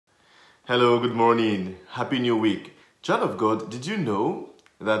Hello, good morning. Happy New Week. Child of God, did you know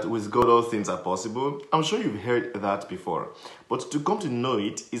that with God all things are possible? I'm sure you've heard that before. But to come to know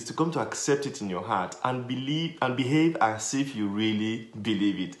it is to come to accept it in your heart and believe and behave as if you really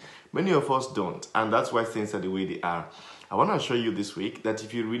believe it. Many of us don't, and that's why things are the way they are. I want to assure you this week that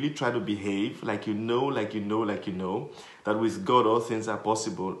if you really try to behave like you know, that with God all things are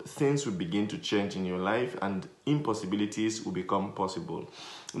possible, things will begin to change in your life and impossibilities will become possible.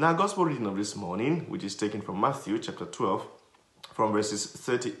 Now, Gospel reading of this morning, which is taken from Matthew chapter 12, from verses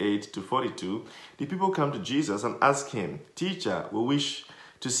 38 to 42, the people come to Jesus and ask him, "Teacher, we wish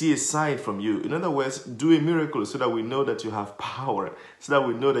to see a sign from you." In other words, do a miracle so that we know that you have power, so that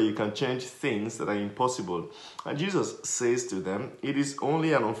we know that you can change things that are impossible. And Jesus says to them, "It is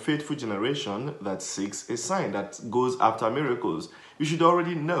only an unfaithful generation that seeks a sign, that goes after miracles. You should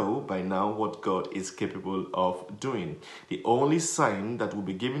already know by now what God is capable of doing. The only sign that will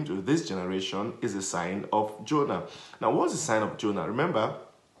be given to this generation is the sign of Jonah." Now, what's the sign of Jonah? Remember,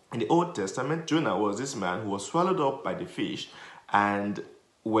 in the Old Testament, Jonah was this man who was swallowed up by the fish. And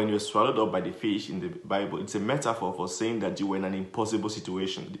when you're swallowed up by the fish in the Bible, it's a metaphor for saying that you were in an impossible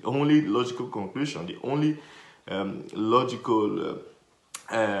situation. The only logical conclusion, the only logical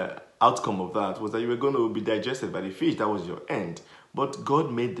outcome of that was that you were going to be digested by the fish. That was your end. But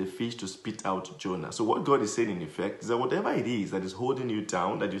God made the fish to spit out Jonah. So what God is saying in effect is that whatever it is that is holding you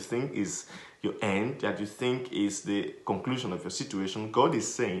down, that you think is your end, that you think is the conclusion of your situation, God is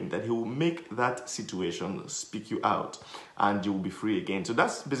saying that he will make that situation speak you out and you will be free again. So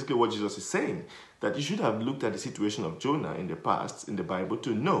that's basically what Jesus is saying, that you should have looked at the situation of Jonah in the past, in the Bible,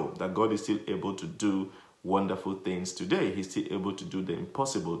 to know that God is still able to do wonderful things today. He's still able to do the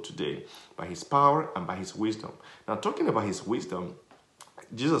impossible today by his power and by his wisdom. Now, talking about his wisdom,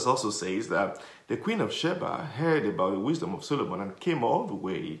 Jesus also says that the Queen of Sheba heard about the wisdom of Solomon and came all the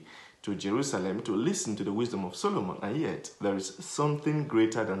way to Jerusalem to listen to the wisdom of Solomon, and yet there is something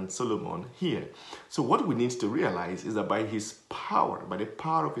greater than Solomon here. So what we need to realize is that by his power, by the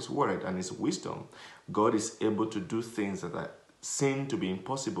power of his word and his wisdom, God is able to do things that are seen to be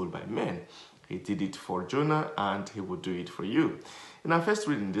impossible by men. He did it for Jonah and he will do it for you. In our first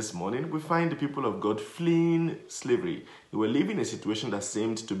reading this morning, we find the people of God fleeing slavery. They were living a situation that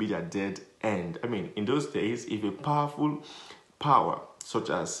seemed to be their dead end. I mean, in those days, if a powerful power such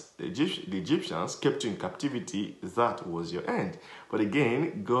as the Egyptians kept you in captivity, that was your end. But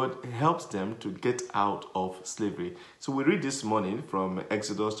again, God helped them to get out of slavery. So we read this morning from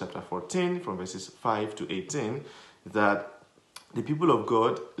Exodus chapter 14, from verses 5 to 18, that the people of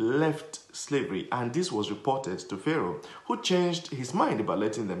God left slavery, and this was reported to Pharaoh, who changed his mind about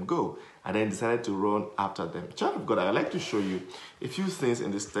letting them go and then decided to run after them. Child of God, I'd like to show you a few things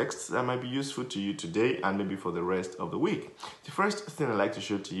in this text that might be useful to you today and maybe for the rest of the week. The first thing I'd like to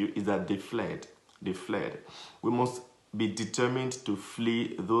show to you is that they fled. They fled. We must be determined to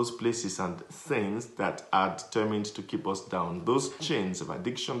flee those places and things that are determined to keep us down. Those chains of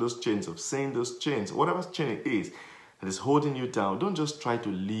addiction, those chains of sin, those chains, whatever chain it is that is holding you down, don't just try to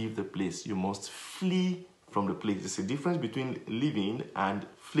leave the place. You must flee from the place. There's a difference between living and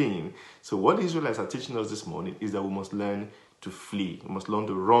fleeing. So what the Israelites are teaching us this morning is that we must learn to flee. We must learn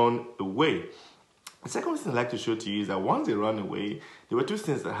to run away. The second thing I'd like to show to you is that once they ran away, there were two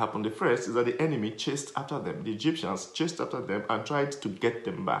things that happened. The first is that the enemy chased after them. The Egyptians chased after them and tried to get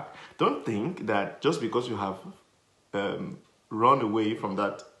them back. Don't think that just because you have run away from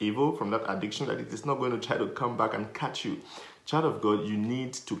that evil, from that addiction, that it is not going to try to come back and catch you. Child of God, you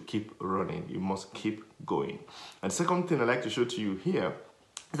need to keep running. You must keep going. And the second thing I'd like to show to you here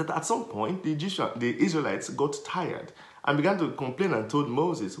is that at some point, the Israelites got tired and began to complain and told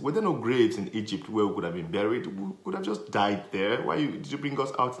Moses, "Were there no graves in Egypt where we could have been buried? We could have just died there. Why did you bring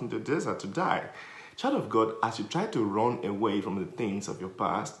us out in the desert to die?" Child of God, as you try to run away from the things of your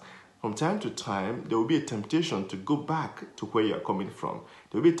past, from time to time, there will be a temptation to go back to where you are coming from.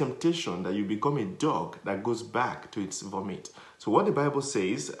 There will be a temptation that you become a dog that goes back to its vomit. So what the Bible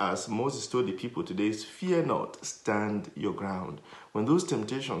says, as Moses told the people today, is fear not, stand your ground. When those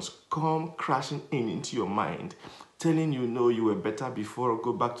temptations come crashing into your mind, telling you, no, you were better before,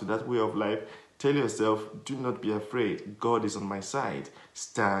 go back to that way of life, tell yourself, do not be afraid. God is on my side.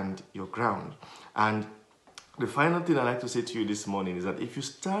 Stand your ground. And the final thing I'd like to say to you this morning is that if you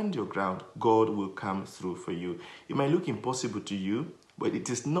stand your ground, God will come through for you. It might look impossible to you, but it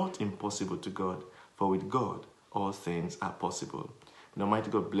is not impossible to God. For with God, all things are possible. And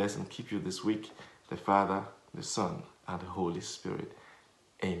Almighty God bless and keep you this week, the Father, the Son, and the Holy Spirit.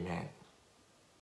 Amen.